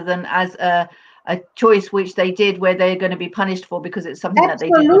illness rather than as a choice which they did where they're going to be punished for because it's something that they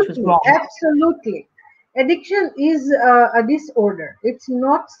did which was Absolutely, wrong. absolutely. Addiction is a disorder. It's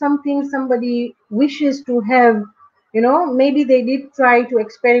not something somebody wishes to have. Maybe they did try to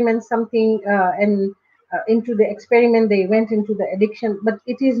experiment something, and into the experiment they went into the addiction, but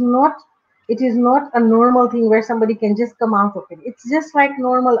it is not. It is not a normal thing where somebody can just come out of it. It's just like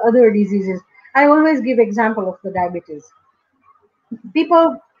normal other diseases. I always give example of the diabetes.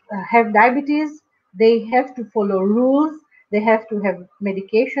 People have diabetes, they have to follow rules, they have to have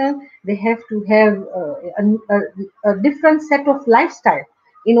medication, they have to have a different set of lifestyle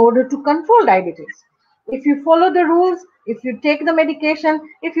in order to control diabetes. If you follow the rules, if you take the medication,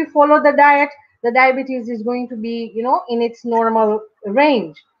 if you follow the diet, the diabetes is going to be, in its normal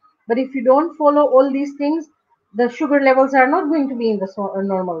range. But if you don't follow all these things, the sugar levels are not going to be in the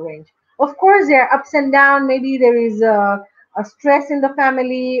normal range. Of course, there are ups and downs. Maybe there is a stress in the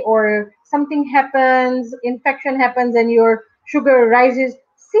family, or something happens, infection happens, and your sugar rises.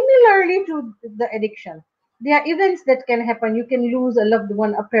 Similarly to the addiction, there are events that can happen. You can lose a loved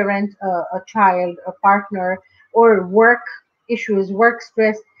one, a parent, a child, a partner, or work issues, work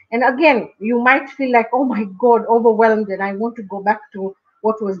stress. And again, you might feel like, oh my God, overwhelmed, and I want to go back to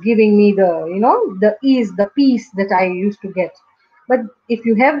what was giving me the ease, the peace that I used to get. But if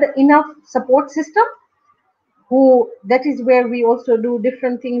you have the enough support system, who that is where we also do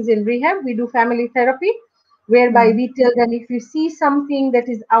different things in rehab. We do family therapy. whereby Mm. we tell them if you see something that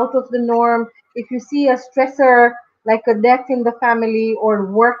is out of the norm, if you see a stressor like a death in the family or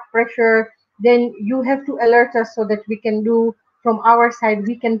work pressure, then you have to alert us so that we can do from our side,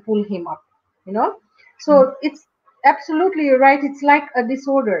 we can pull him up, you know. So it's absolutely you're right. It's like a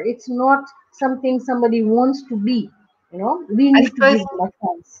disorder. It's not something somebody wants to be, you know. We I need to suppose give them a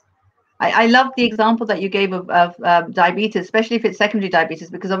chance. I love the example that you gave of diabetes, especially if it's secondary diabetes,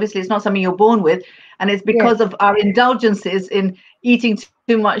 because obviously it's not something you're born with, and it's Yes, because of our indulgences in eating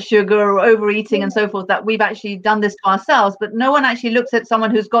too much sugar or overeating and so yes, forth that we've actually done this to ourselves. But no one actually looks at someone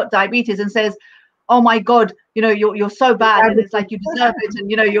who's got diabetes and says, "Oh my God, you're so bad," and it's diabetes. like you deserve it,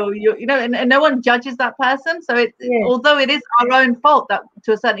 and and no one judges that person. So Yes, although it is our own fault that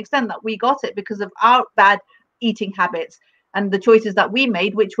to a certain extent that we got it because of our bad eating habits and the choices that we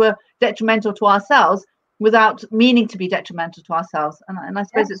made, which were detrimental to ourselves without meaning to be detrimental to ourselves. And I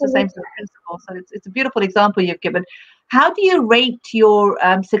suppose it's the same sort absolutely. of principle. So it's a beautiful example you've given. How do you rate your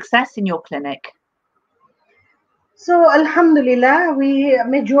success in your clinic? So Alhamdulillah, we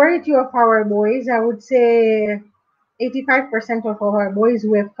majority of our boys, I would say 85% of our boys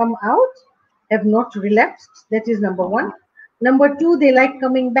who have come out have not relapsed. That is number Oh, one. Number two, they like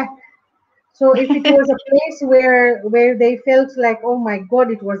coming back. So if it was a place where they felt like, oh my God,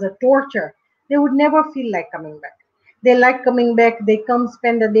 it was a torture, they would never feel like coming back. They like coming back. They come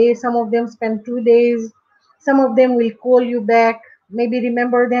spend a day. Some of them spend 2 days. Some of them will call you back. Maybe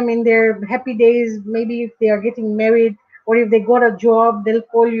remember them in their happy days. Maybe if they are getting married or if they got a job, they'll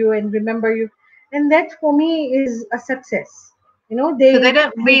call you and remember you. And that for me is a success. You know, so they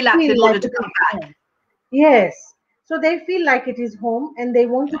don't they relapse feel in like order to it is come back. home. Yes. So they feel like it is home and they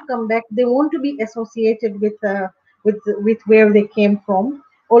want to come back. They want to be associated with where they came from.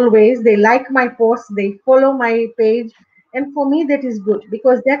 Always they like my posts, they follow my page, and for me that is good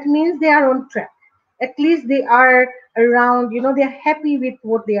because that means they are on track. At least they are around, you know, they are happy with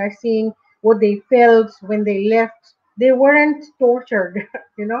what they are seeing, what they felt when they left. They weren't tortured,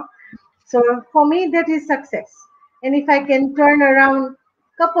 you know. So for me, that is success. And if I can turn around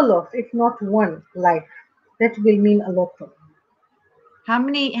couple of, if not one, life, that will mean a lot to me. How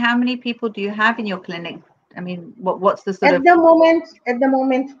many people do you have in your clinic? I mean, what's the sort of At the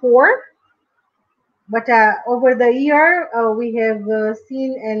moment, four. But over the year, we have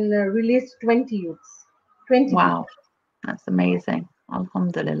seen and released 20 youths, 20 wow, people. that's amazing.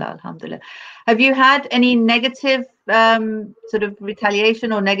 Alhamdulillah, alhamdulillah. Have you had any negative sort of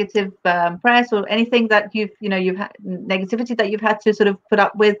retaliation or negative press or anything that you've had negativity that you've had to sort of put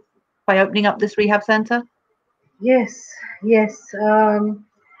up with by opening up this rehab center? Yes, yes.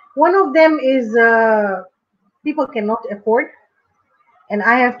 One of them is people cannot afford, and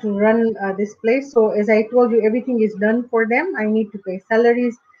I have to run this place. So as I told you, everything is done for them. I need to pay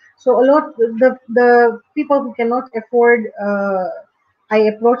salaries. So a lot the people who cannot afford, I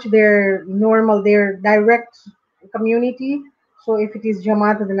approach their direct community. So if it is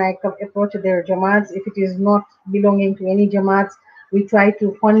Jamaat, then I approach their Jamaats. If it is not belonging to any Jamaats, we try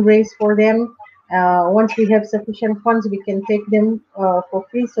to fundraise for them. Once we have sufficient funds, we can take them for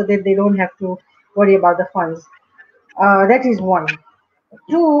free so that they don't have to worry about the funds. That is one.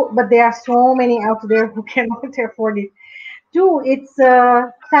 Two, but there are so many out there who cannot afford it. Two, it's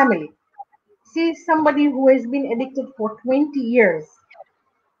family. See, somebody who has been addicted for 20 years,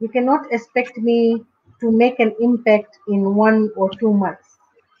 you cannot expect me to make an impact in 1 or 2 months.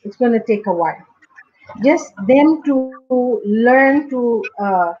 It's going to take a while. Just them to learn to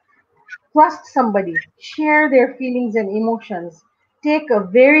trust somebody, share their feelings and emotions, take a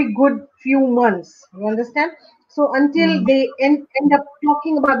very good few months. You understand? So until Mm, they end up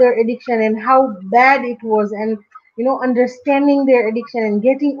talking about their addiction and how bad it was, and you know, understanding their addiction and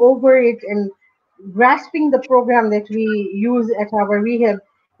getting over it and grasping the program that we use at our rehab,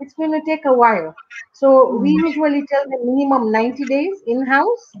 it's going to take a while. So we mm, usually tell them minimum 90 days in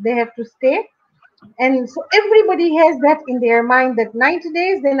house they have to stay, and so everybody has that in their mind that 90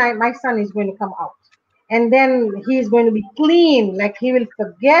 days, then my son is going to come out. And then he is going to be clean, like he will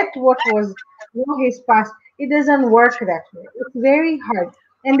forget what was, you know, his past. It doesn't work that way. It's very hard.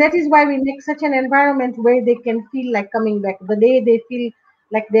 And that is why we make such an environment where they can feel like coming back. The day they feel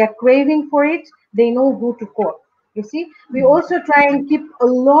like they are craving for it, they know who to call. You see, we also try and keep a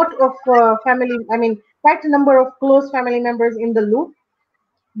lot of quite a number of close family members in the loop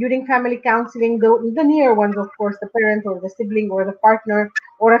during family counseling, the near ones, of course, the parent or the sibling or the partner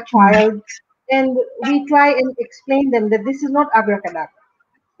or a mm, child. And we try and explain them that this is not abracadabra.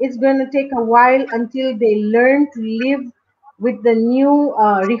 It's going to take a while until they learn to live with the new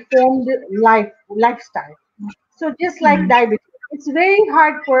reformed lifestyle. So just like mm, diabetes, it's very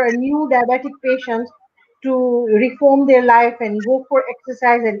hard for a new diabetic patient to reform their life and go for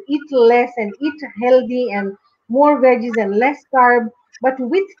exercise and eat less and eat healthy and more veggies and less carb. But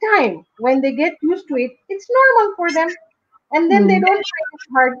with time, when they get used to it, it's normal for them, and then they Mm, don't find it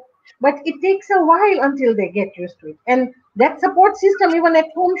hard. But it takes a while until they get used to it, and that support system even at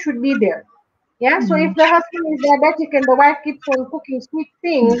home should be there. Yeah, so if mm. the husband is diabetic and the wife keeps on cooking sweet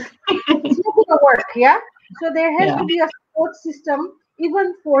things, it's not going to work. Yeah, so there has Yeah. to be a support system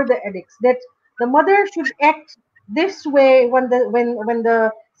even for the addicts, that the mother should act this way when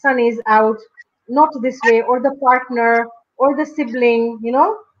the son is out, not this way, or the partner or the sibling,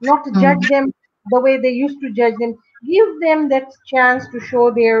 not to Mm. judge them the way they used to judge them. Give them that chance to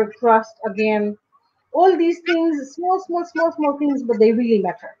show their trust again. All these things, small things, but they really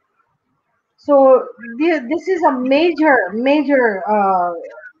matter. So this is a major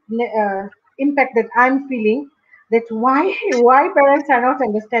impact that I'm feeling. That why parents are not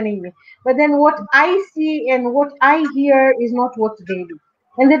understanding me. But then what I see and what I hear is not what they do,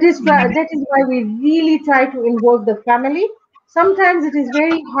 and that is why we really try to involve the family. Sometimes it is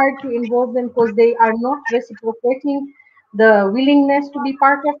very hard to involve them because they are not reciprocating the willingness to be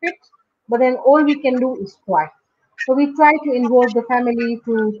part of it. But then all we can do is try. So we try to involve the family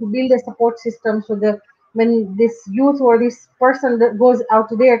to build a support system so that when this youth or this person that goes out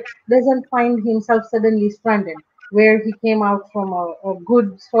there doesn't find himself suddenly stranded where he came out from a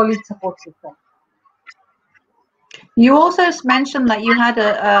good solid support system. You also mentioned that you had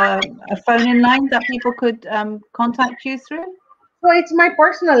a phone in line that people could contact you through. So it's my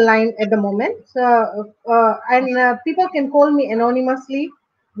personal line at the moment. And people can call me anonymously.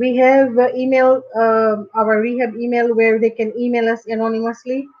 We have email, our rehab email, where they can email us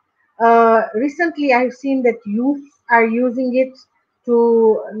anonymously. Recently, I've seen that youth are using it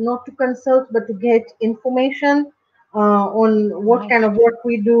to not to consult, but to get information on what Right. kind of work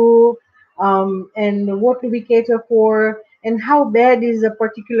we do, and what do we cater for, and how bad is a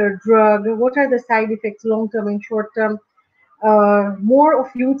particular drug, what are the side effects, long term and short term. More of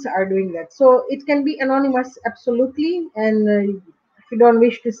youths are doing that. So it can be anonymous, absolutely. And if you don't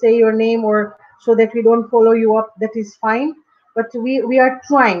wish to say your name, or so that we don't follow you up, that is fine. But we are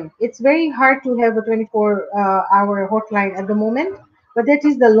trying. It's very hard to have a 24-hour hotline at the moment, but that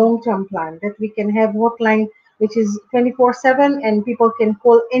is the long term plan, that we can have hotline which is 24/7 and people can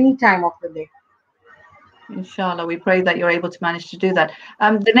call any time of the day. Inshallah, we pray that you're able to manage to do that.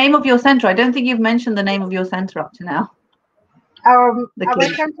 The name of your center, I don't think you've mentioned the name of your center up to now. The Our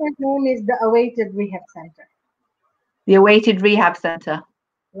clinic, center's name is the Awaited Rehab Center. the Awaited Rehab Center,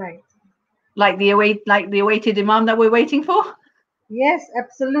 Right. like the awaited imam that we're waiting for. Yes,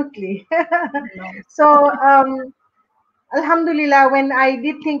 absolutely. No. So, Alhamdulillah, when I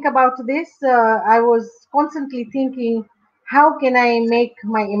did think about this, I was constantly thinking, how can I make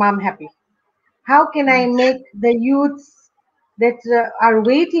my Imam happy? How can I make the youths that are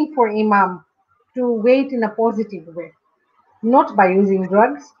waiting for Imam to wait in a positive way? Not by using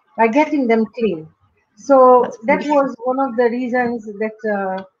drugs, by getting them clean. So That's that beautiful. was one of the reasons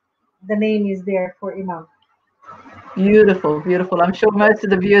that the name is there for Imam. Beautiful, beautiful. I'm sure most of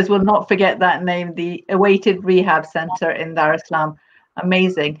the viewers will not forget that name, the Awaited Rehab Center in Dar es Salaam.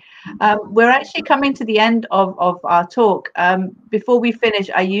 Amazing. We're actually coming to the end of our talk. Before we finish,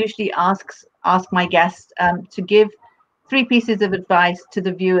 I usually ask my guests to give three pieces of advice to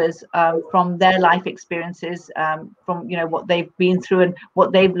the viewers from their life experiences, from what they've been through and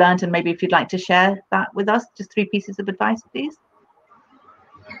what they've learned, and maybe if you'd like to share that with us, just three pieces of advice, please.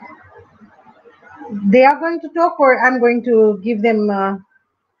 They are going to talk, or I'm going to give them.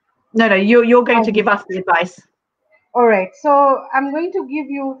 No, you're going to give us the advice. All right. So I'm going to give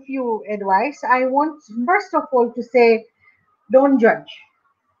you a few advice. I want first of all to say, don't judge.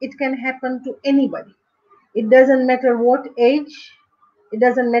 It can happen to anybody. It doesn't matter what age. It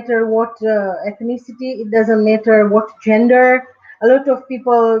doesn't matter what ethnicity. It doesn't matter what gender. A lot of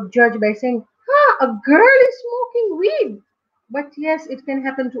people judge by saying, "Ah, a girl is smoking weed," but yes, it can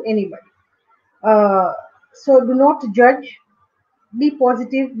happen to anybody. Uh, so do not judge. Be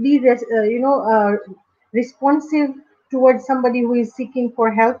positive. Be responsive towards somebody who is seeking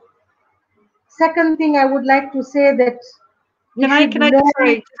for help. Second thing I would like to say, that we should Can I just learn.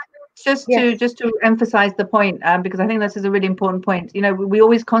 sorry, just Yes, to emphasize the point, because I think this is a really important point. We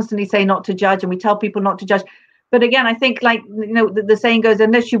always constantly say not to judge, and we tell people not to judge, but again, I think, like, the saying goes,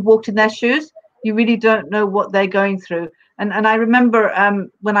 unless you've walked in their shoes, you really don't know what they're going through. And I remember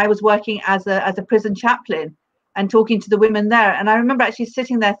when I was working as a prison chaplain and talking to the women there, and I remember actually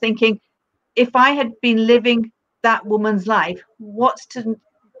sitting there thinking, if I had been living that woman's life, what's to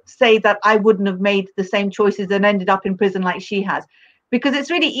say that I wouldn't have made the same choices and ended up in prison like she has? Because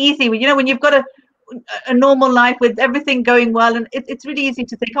it's really easy, when you've got a normal life with everything going well, and it's really easy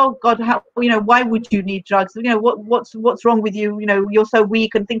to think, oh God, how, why would you need drugs? What's wrong with you? You're so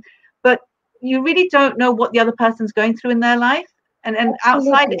weak and things. But you really don't know what the other person's going through in their life, and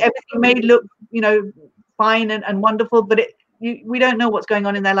outside Absolutely. everything may look fine and wonderful, but we don't know what's going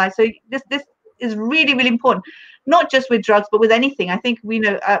on in their life. So this is really, really important, not just with drugs, but with anything. I think we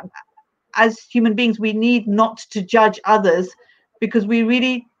know, as human beings, we need not to judge others, because we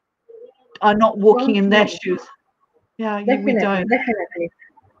really are not walking Don't in their know. shoes. Yeah, we Definitely, don't. definitely.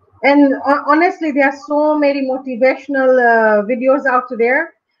 And honestly, there are so many motivational videos out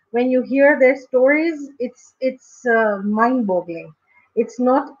there. When you hear their stories, it's mind-boggling. It's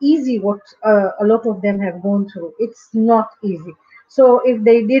not easy what a lot of them have gone through. It's not easy. So if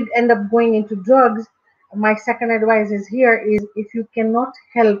they did end up going into drugs, my second advice is here is, if you cannot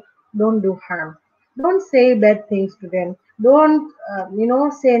help, don't do harm. Don't say bad things to them. Don't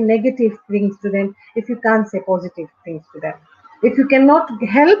say negative things to them if you can't say positive things to them. If you cannot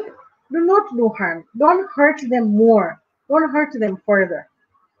help, do not do harm. Don't hurt them more. Don't hurt them further.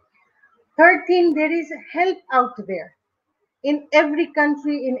 Third thing, there is help out there in every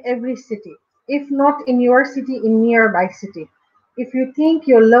country, in every city. If not in your city, in nearby city. If you think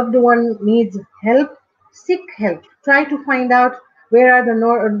your loved one needs help, seek help. Try to find out where are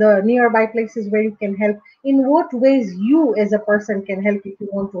the nearby places where you can help. In what ways you as a person can help if you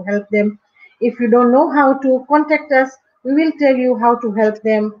want to help them. If you don't know how to, contact us. We will tell you how to help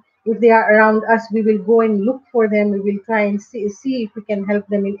them. If they are around us, we will go and look for them. We will try and see if we can help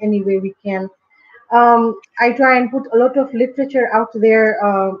them in any way we can. I try and put a lot of literature out there.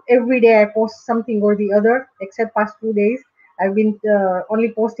 Every day I post something or the other, except past 2 days. I've been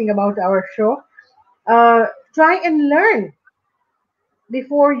only posting about our show. Try and learn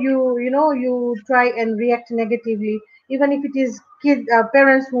before you try and react negatively. Even if it is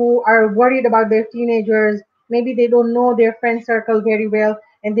parents who are worried about their teenagers, maybe they don't know their friend circle very well,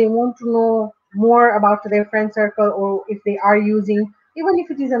 and they want to know more about their friend circle, or if they are using, even if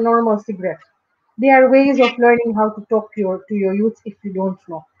it is a normal cigarette. There are ways of learning how to talk to your youth. If you don't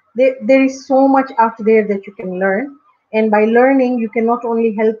know, there is so much out there that you can learn, and by learning you can not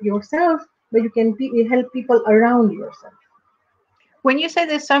only help yourself, but you can help people around yourself. When you say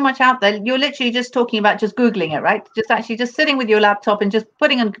there's so much out there, you're literally just talking about just Googling it, right? Just actually just sitting with your laptop and just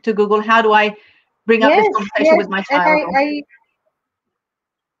putting into Google, how do I bring up this Yes, conversation yes, with my and child?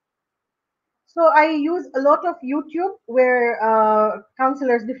 I use a lot of YouTube where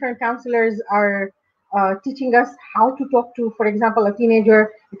different counselors are teaching us how to talk to, for example, a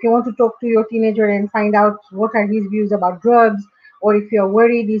teenager. If you want to talk to your teenager and find out what are his views about drugs, or if you're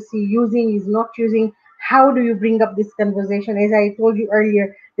worried, is he using, is not using, how do you bring up this conversation? As I told you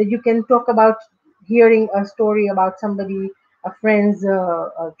earlier, that you can talk about hearing a story about somebody, a friend's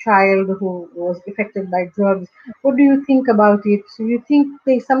a child who was affected by drugs. What do you think about it? So you think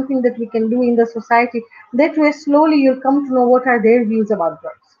there's something that we can do in the society? That way, slowly you'll come to know what are their views about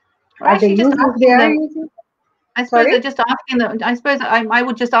drugs. Or Are they actually just using? If they asking are them, using, I suppose sorry. they're just asking them. I suppose I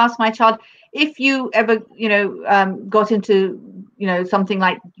would just ask my child, if you ever, got into, something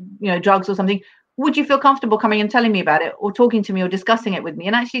like, drugs or something, would you feel comfortable coming and telling me about it, or talking to me, or discussing it with me,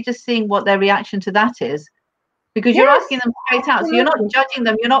 and actually just seeing what their reaction to that is, because you're asking Yes, them straight out. So you're not absolutely. judging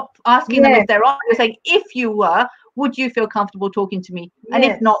them. You're not asking them if Yes, they're wrong. You're saying, if you were, would you feel comfortable talking to me? And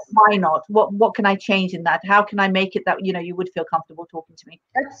if not, yes. why not? What can I change in that? How can I make it that, you would feel comfortable talking to me?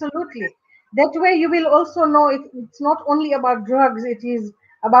 Absolutely. That way, you will also know it's not only about drugs, it is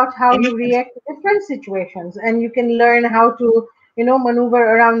about how you Anything. react to different situations. And you can learn how to,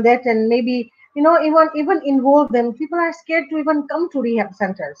 maneuver around that, and maybe, even involve them. People are scared to even come to rehab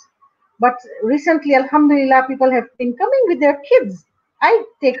centers. But recently, Alhamdulillah, people have been coming with their kids. I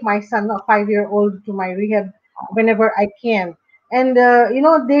take my son, a 5-year-old, to my rehab whenever I can. And,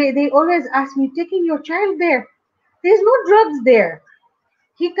 they always ask me, taking your child there? There's no drugs there.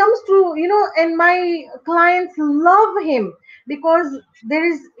 He comes to, and my clients love him, because there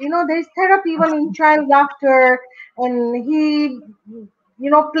is therapy even in child laughter. And he,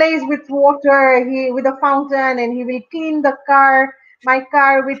 plays with water, he with a fountain, and he will clean my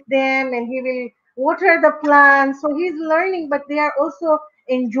car with them, and he will water the plants. So he's learning, but they are also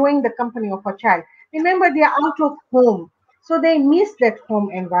enjoying the company of a child. Remember, they are out of home, so they miss that home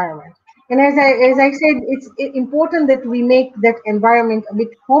environment. And as I said, it's important that we make that environment a bit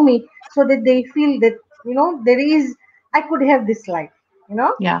homey, so that they feel that, there is, I could have this life, you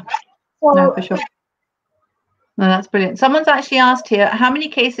know. Yeah, no, So for sure. No, that's brilliant. Someone's actually asked here, how many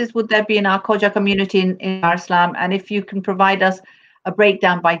cases would there be in our Khoja community in Dar es Salaam? And if you can provide us a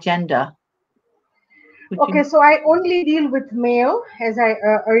breakdown by gender, would okay, you? so I only deal with male, as I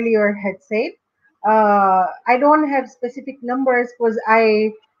earlier had said. I don't have specific numbers because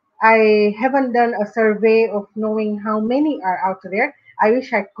I haven't done a survey of knowing how many are out there. I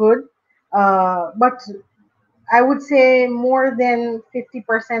wish I could, but I would say more than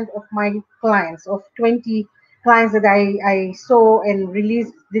 50% of my clients, of 20 clients that I saw and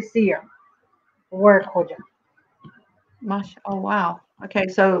released this year, were Khoja. Oh, wow. Okay,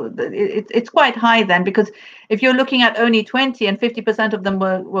 so it's quite high then, because if you're looking at only 20 and 50% of them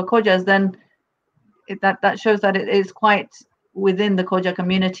were Khojas, then that shows that it is quite within the Khoja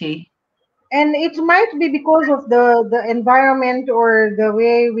community. And it might be because of the environment or the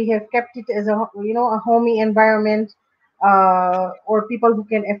way we have kept it as a homey environment, or people who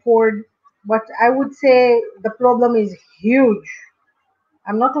can afford. But I would say the problem is huge.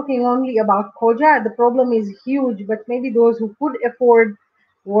 I'm not talking only about Koja. The problem is huge, but maybe those who could afford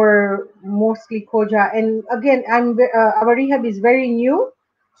were mostly Koja. And again, our rehab is very new,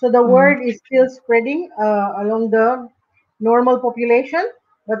 so the Mm. word is still spreading along the normal population.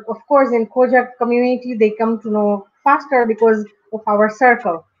 But of course, in Koja community, they come to know faster because of our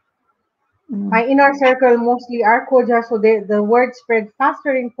circle. My Mm. inner circle mostly are Koja, so the word spread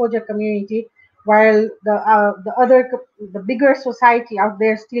faster in Koja community, while the bigger society out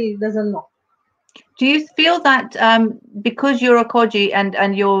there still doesn't know. Do you feel that because you're a Koji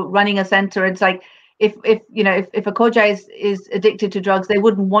and you're running a center, it's like if a Koja is addicted to drugs, they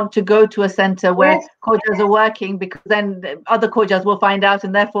wouldn't want to go to a center where Yes, Kojas are working, because then the other Kojas will find out,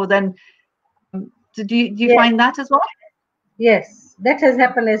 and therefore then do you yes, find that as well? yes, that has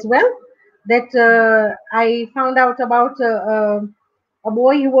happened as well. That I found out about a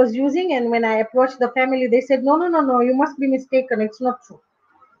boy he was using, and when I approached the family, they said, "No, no, no, no, you must be mistaken. It's not true."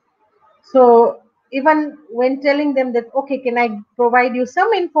 So even when telling them that, okay, can I provide you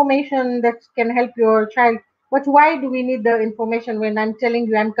some information that can help your child? But why do we need the information when I'm telling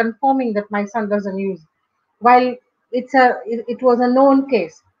you, I'm confirming that my son doesn't use? While it was a known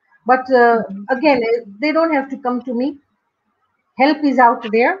case. But Mhm. again, they don't have to come to me. Help is out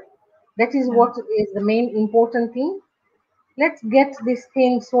there. That is Yeah. what is the main important thing. Let's get this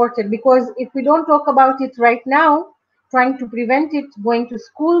thing sorted, because if we don't talk about it right now, trying to prevent it, going to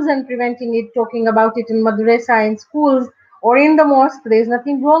schools and preventing it, talking about it in madrasa, in schools, or in the mosque, there's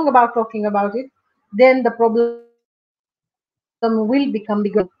nothing wrong about talking about it, then the problem will become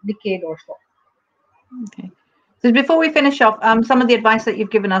bigger in decade or so. Okay. So before we finish off, some of the advice that you've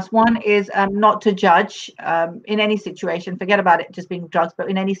given us, one is not to judge in any situation. Forget about it just being drugs, but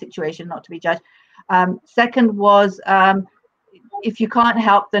in any situation, not to be judged. Second was if you can't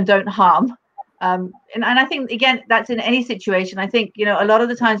help, then don't harm. And I think, again, that's in any situation. I think, a lot of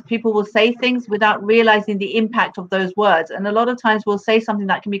the times people will say things without realizing the impact of those words. And a lot of times we'll say something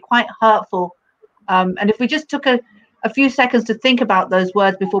that can be quite hurtful. And if we just took a few seconds to think about those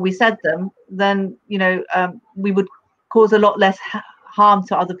words before we said them, then, we would cause a lot less harm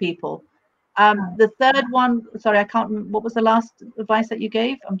to other people. The third one, sorry, I can't remember, what was the last advice that you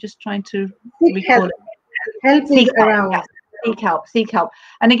gave? I'm just trying to Seek recall help. it. Help is Seek help. around. Yes. Seek help.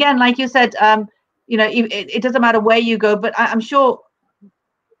 And again, like you said, it doesn't matter where you go, but I'm sure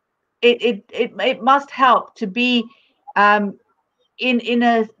it must help to be in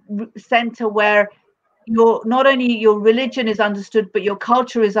a center where your not only your religion is understood, but your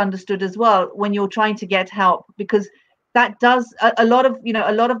culture is understood as well when you're trying to get help, because that does a lot of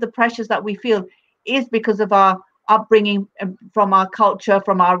a lot of the pressures that we feel is because of our upbringing, from our culture,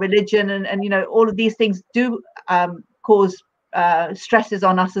 from our religion, and all of these things do cause stresses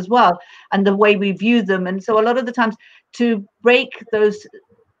on us as well, and the way we view them. And so a lot of the times, to break those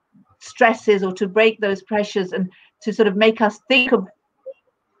stresses or to break those pressures and to sort of make us think of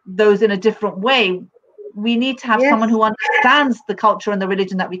those in a different way, we need to have Yes, someone who understands the culture and the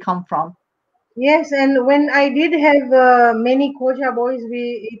religion that we come from. yes, and when I did have many Koja boys,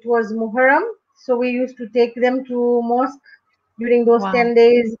 it was Muharram, so we used to take them to mosque during those Wow. 10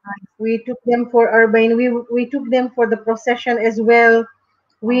 days. We took them for urban. We took them for the procession as well. Wow.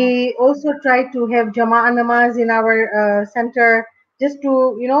 We also tried to have Jama'ah namaz in our center, just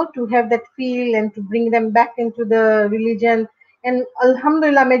to have that feel and to bring them back into the religion. And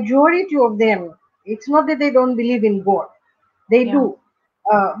Alhamdulillah, majority of them, it's not that they don't believe in God, they Yeah. do,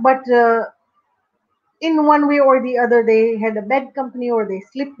 but in one way or the other, they had a bad company or they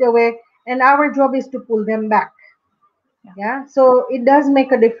slipped away, and our job is to pull them back. Yeah. Yeah, so it does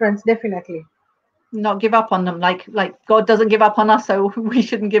make a difference, definitely. Not give up on them, like God doesn't give up on us, so we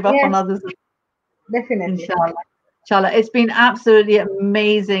shouldn't give up on Yes, others. definitely. Inshallah. Inshallah. It's been absolutely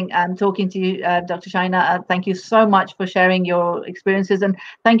amazing talking to you, Dr. Shaina. Thank you so much for sharing your experiences, and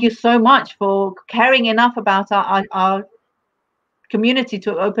thank you so much for caring enough about our community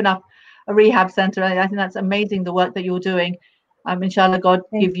to open up a rehab center. I think that's amazing, the work that you're doing. Inshallah, God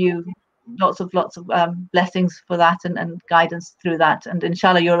give you lots of blessings for that, and guidance through that. And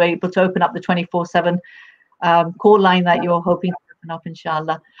inshallah, you're able to open up the 24/7 call line that you're hoping to open up,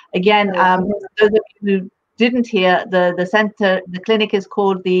 inshallah. Again, those of you who didn't hear, the center, the clinic is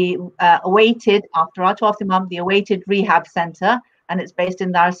called the Awaited, after our 12th Imam, the Awaited Rehab Center, and it's based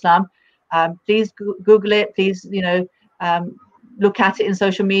in Dar es Salaam. Please Google it. Please, look at it in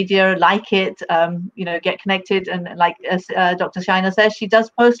social media, like it, get connected. And like as Dr. Shaina says, she does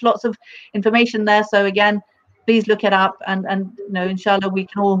post lots of information there. So again, please look it up, and inshallah, we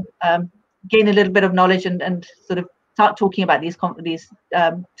can all gain a little bit of knowledge and sort of start talking about these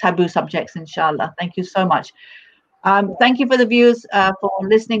taboo subjects, inshallah. Thank you so much. Thank you for the viewers for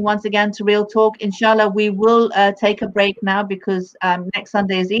listening once again to Real Talk. Inshallah, we will take a break now, because next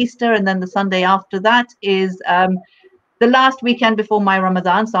Sunday is Easter, and then the Sunday after that is the last weekend before my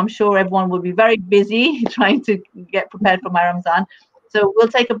Ramadan. So I'm sure everyone will be very busy trying to get prepared for my Ramadan. So we'll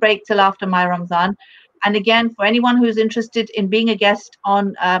take a break till after my Ramadan. And again, for anyone who's interested in being a guest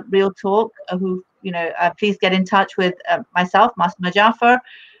on Real Talk, please get in touch with myself, Masuma Jaffer,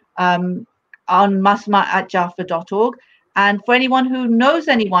 on masuma@jaffer.org. And for anyone who knows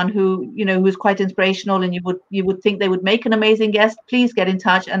anyone who who's quite inspirational, and you would think they would make an amazing guest, please get in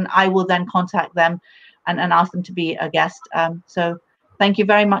touch, and I will then contact them and ask them to be a guest. So thank you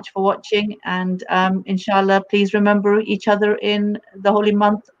very much for watching, and inshallah, please remember each other in the holy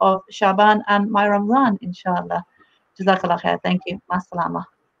month of Shaban and my Ramadan, inshallah. Jazakallah khair. Thank you. Masalama.